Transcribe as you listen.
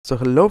So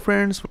hello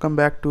friends, welcome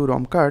back to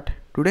RomCart.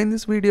 Today in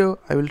this video,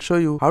 I will show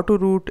you how to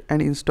root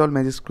and install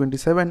Magisk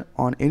 27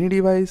 on any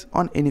device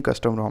on any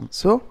custom ROM.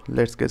 So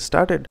let's get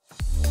started.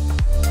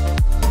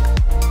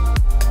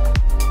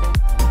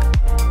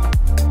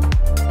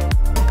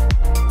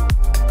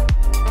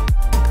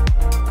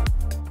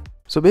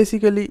 So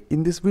basically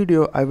in this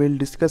video I will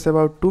discuss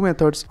about two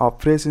methods of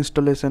fresh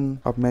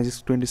installation of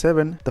Magisk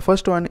 27. The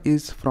first one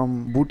is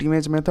from boot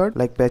image method,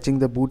 like patching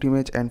the boot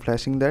image and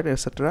flashing that,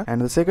 etc.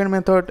 And the second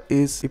method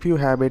is if you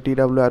have a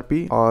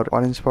TWRP or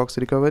Orange Fox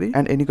recovery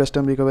and any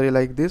custom recovery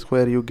like this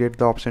where you get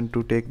the option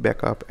to take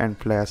backup and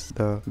flash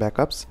the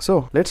backups.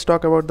 So let's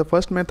talk about the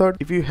first method.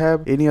 If you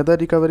have any other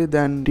recovery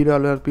than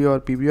TWRP or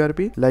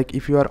PBRP, like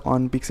if you are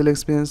on Pixel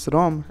Experience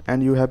ROM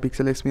and you have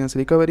Pixel Experience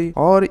recovery,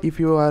 or if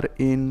you are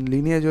in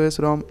Lineage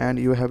OS ROM and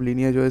you have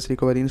Lineage OS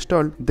recovery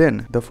installed,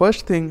 then the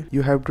first thing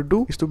you have to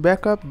do is to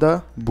back up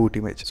the boot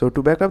image. So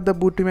to back up the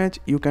boot image,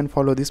 you can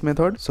follow this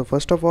method. So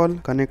first of all,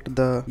 connect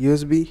the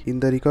USB in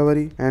the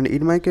recovery, and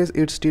in my case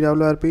it's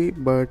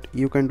TWRP, but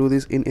you can do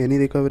this in any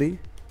recovery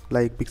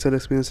like Pixel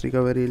Experience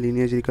recovery,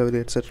 Lineage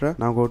recovery, etc.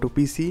 Now go to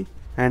PC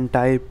and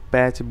type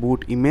patch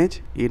boot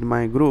image in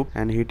my group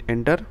and hit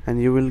enter,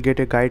 and you will get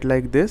a guide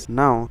like this.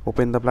 Now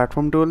open the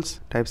platform tools,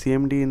 type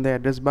cmd in the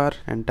address bar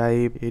and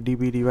type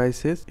adb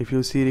devices. If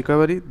you see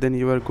recovery, then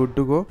you are good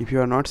to go. If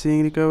you are not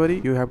seeing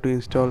recovery, you have to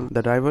install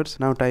the drivers.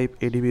 Now type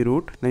adb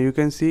root. Now you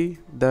can see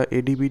the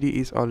adbd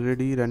is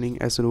already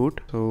running as root,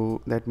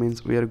 so that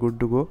means we are good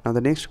to go. Now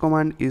the next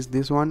command is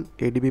this one,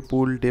 adb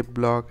pull dep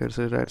block,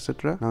 etc,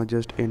 etc. Now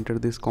just enter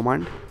this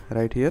command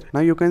right here.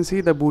 Now you can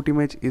see the boot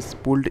image is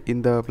pulled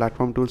in the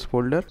platform tools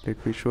folder.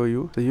 Let me show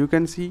you. So you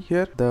can see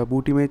here the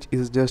boot image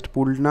is just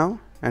pulled now,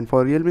 and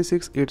for Realme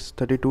 6 it's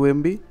 32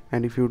 MB,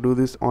 and if you do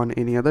this on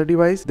any other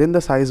device then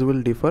the size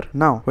will differ.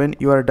 Now when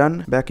you are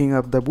done backing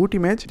up the boot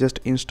image, just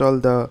install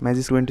the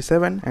Magisk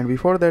 27, and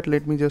before that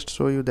let me just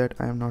show you that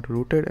I am not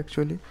rooted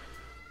actually.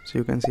 So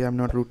you can see I'm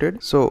not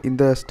rooted. So in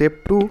the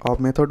step 2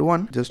 of method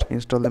 1, just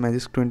install the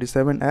Magisk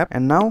 27 app,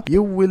 and now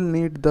you will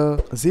need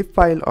the zip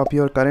file of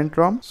your current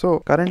ROM.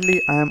 So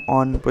currently I am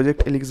on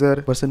Project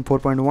Elixir version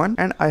 4.1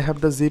 and I have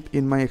the zip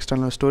in my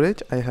external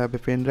storage. I have a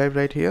pen drive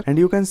right here, and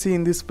you can see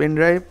in this pen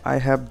drive I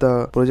have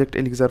the Project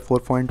Elixir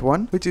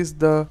 4.1, which is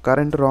the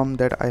current ROM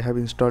that I have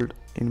installed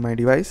in my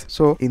device.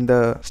 So in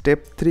the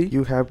step 3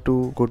 you have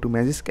to go to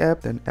Magisk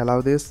app, then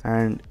allow this,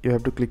 and you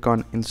have to click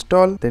on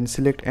install, then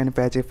select and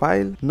patch a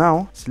file.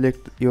 Now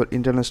select your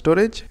internal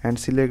storage and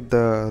select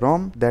the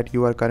ROM that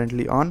you are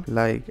currently on.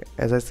 Like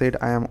as I said,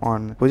 I am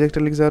on Project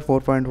Elixir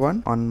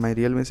 4.1 on my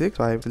Realme 6,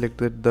 so I have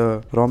selected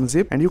the ROM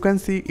zip, and you can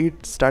see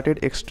it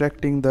started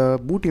extracting the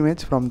boot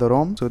image from the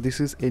ROM. So this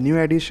is a new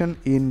addition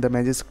in the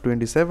Magisk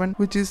 27,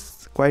 which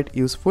is quite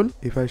useful.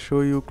 If I show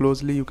you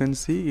closely, you can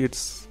see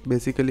it's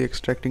basically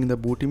extracting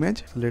the boot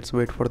image. So let's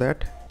wait for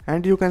that.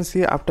 And you can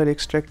see after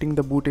extracting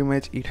the boot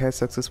image, it has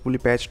successfully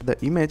patched the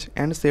image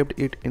and saved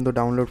it in the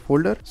download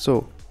folder.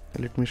 So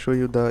let me show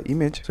you the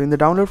image. So in the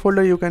download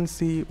folder you can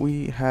see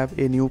we have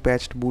a new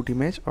patched boot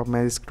image of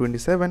Magisk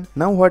 27.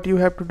 Now what you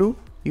have to do,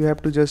 you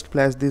have to just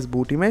flash this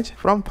boot image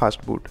from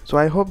fast boot. So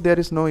I hope there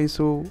is no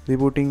issue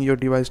rebooting your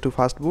device to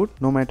fast boot,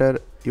 no matter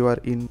you are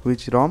in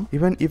which ROM.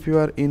 Even if you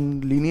are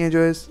in Lineage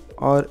OS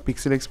or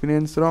Pixel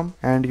Experience ROM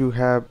and you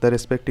have the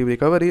respective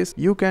recoveries,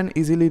 you can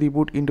easily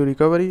reboot into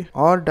recovery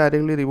or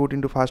directly reboot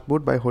into fast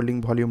boot by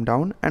holding volume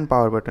down and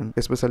power button,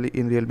 especially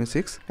in Realme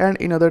 6. And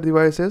in other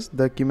devices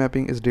the key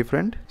mapping is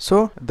different.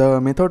 So the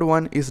method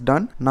 1 is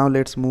done. Now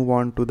let's move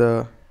on to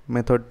the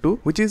method 2,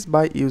 which is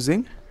by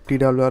using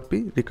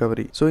TWRP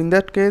recovery. So in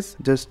that case,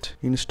 just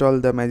install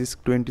the Magisk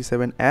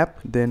 27 app,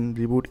 then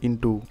reboot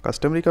into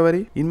custom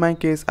recovery. In my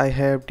case I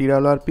have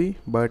TWRP,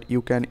 but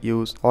you can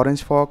use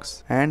Orange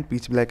Fox and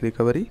Pitch Black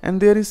recovery, and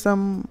there is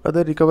some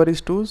other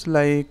recoveries tools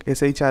like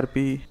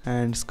SHRP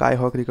and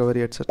Skyhawk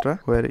recovery,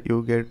 etc., where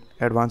you get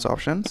advanced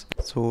options.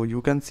 So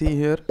you can see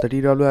here the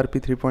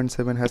TWRP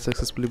 3.7 has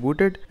successfully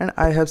booted, and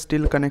I have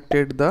still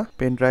connected the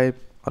pen drive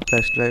or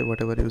flash drive,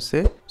 whatever you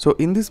say. So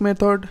in this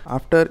method,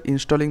 after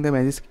installing the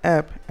Magisk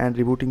app and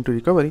rebooting to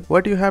recovery,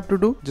 what you have to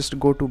do, just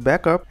go to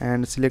backup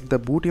and select the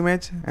boot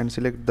image and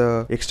select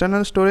the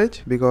external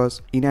storage,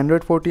 because in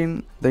Android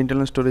 14 the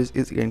internal storage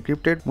is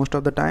encrypted most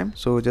of the time.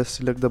 So just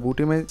select the boot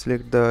image,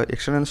 select the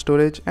external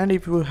storage, and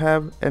if you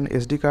have an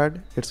SD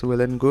card, it's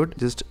well and good,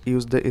 just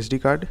use the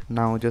SD card.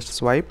 Now just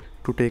swipe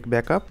to take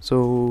backup.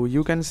 So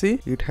you can see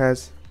it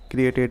has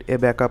created a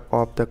backup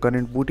of the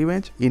current boot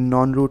image in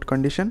non-root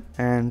condition.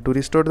 And to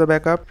restore the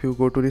backup, if you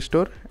go to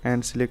restore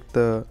and select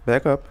the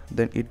backup,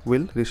 then it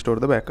will restore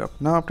the backup.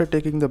 Now after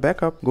taking the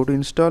backup, go to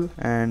install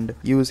and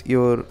use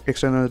your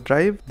external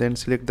drive, then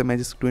select the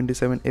Magisk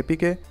 27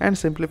 APK and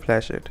simply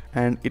flash it,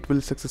 and it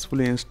will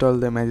successfully install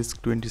the Magisk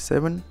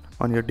 27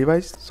 on your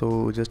device.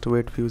 So just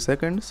wait few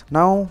seconds.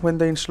 Now when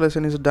the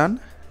installation is done,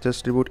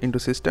 just reboot into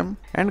system.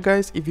 And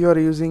guys, if you are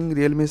using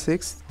Realme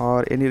 6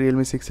 or any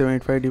Realme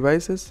 6785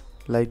 devices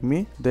like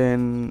me,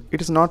 then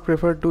it is not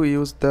preferred to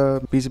use the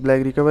Pitch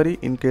Black recovery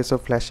in case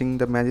of flashing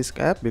the Magisk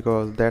app,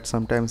 because that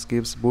sometimes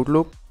gives boot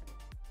loop.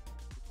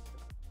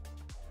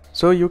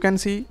 So you can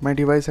see my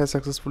device has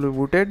successfully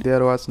booted.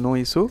 There was no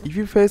issue. If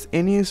you face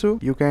any issue,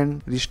 you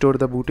can restore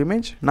the boot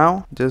image.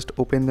 Now just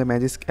open the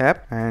Magisk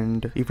app,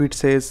 and if it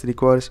says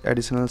requires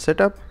additional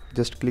setup,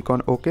 just click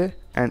on OK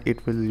and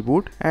it will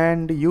reboot.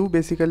 And you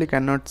basically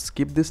cannot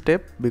skip this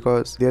step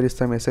because there is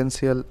some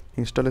essential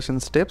installation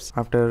steps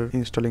after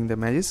installing the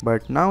Magisk.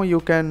 But now you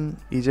can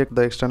eject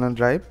the external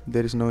drive.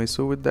 There is no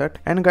issue with that.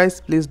 And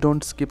guys, please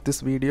don't skip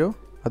this video.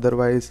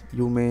 Otherwise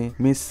you may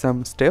miss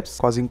some steps,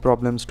 causing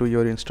problems to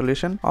your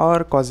installation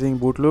or causing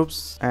boot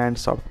loops and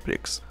soft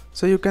breaks.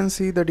 So you can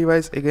see the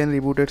device again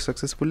rebooted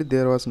successfully.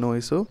 There was no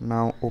issue.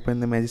 Now open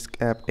the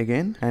Magisk app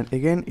again, and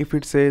again if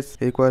it says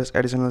requires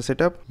additional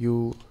setup,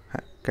 you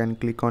can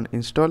click on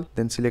install,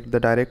 then select the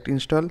direct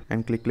install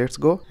and click let's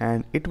go,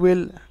 and it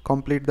will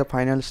complete the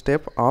final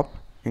step of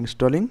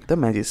installing the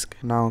Magisk.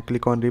 Now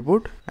click on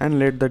reboot and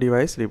let the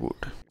device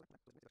reboot.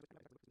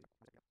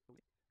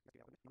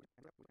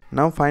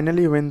 Now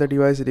finally, when the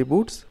device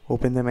reboots,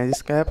 open the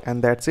Magisk app,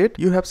 and that's it.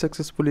 You have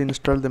successfully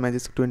installed the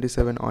Magisk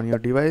 27 on your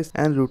device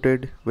and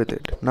rooted with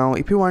it. Now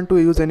if you want to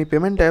use any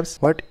payment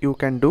apps, what you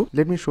can do,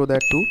 let me show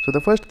that too. So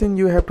the first thing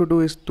you have to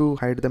do is to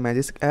hide the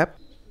Magisk app.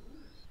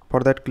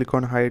 For that, click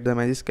on hide the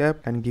Magisk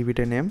app and give it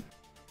a name.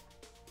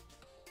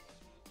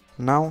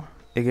 Now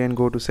again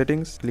go to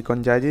settings, click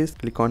on Magisk,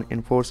 click on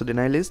enforce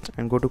deny list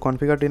and go to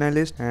configure deny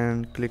list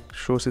and click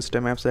show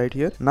system apps right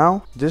here.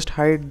 Now just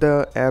hide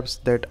the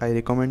apps that I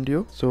recommend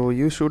you. So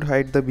you should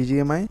hide the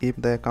BGMI if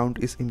the account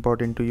is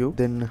important to you.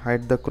 Then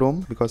hide the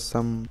Chrome because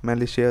some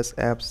malicious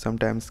apps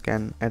sometimes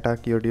can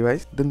attack your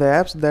device. Then the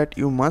apps that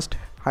you must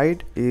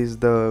hide is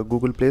the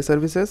Google Play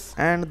services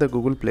and the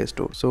Google Play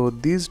Store. So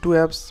these two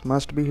apps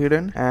must be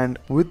hidden, and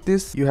with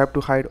this you have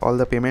to hide all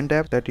the payment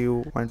apps that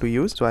you want to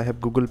use. So I have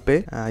Google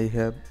Pay.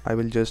 I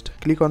will just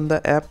click on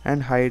the app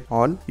and hide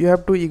all. You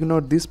have to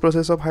ignore this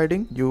process of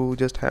hiding. You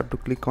just have to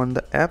click on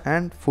the app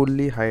and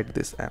fully hide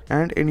this app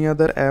and any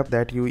other app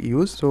that you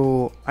use.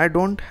 So I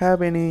don't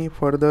have any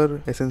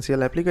further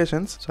essential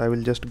applications, so I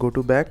will just go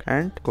to back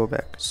and go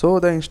back. So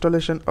the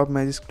installation of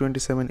Magisk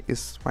 27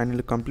 is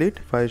finally complete.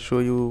 If I show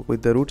you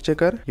with the root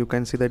checker, you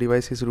can see the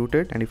device is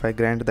rooted, and if I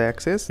grant the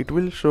access, it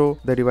will show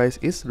the device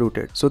is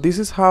rooted. So this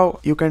is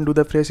how you can do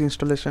the fresh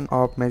installation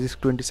of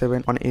Magisk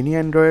 27 on any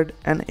Android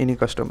and any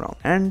custom ROM.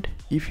 And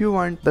if you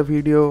want the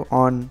video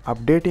on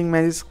updating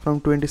Magisk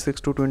from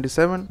 26 to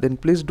 27, then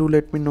please do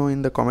let me know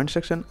in the comment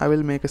section. I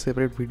will make a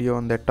separate video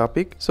on that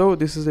topic. So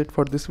this is it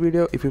for this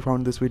video. If you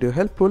found this video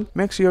helpful,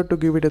 make sure to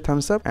give it a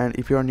thumbs up, and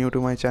if you are new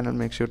to my channel,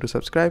 make sure to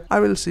subscribe. I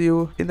will see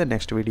you in the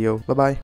next video. Bye bye.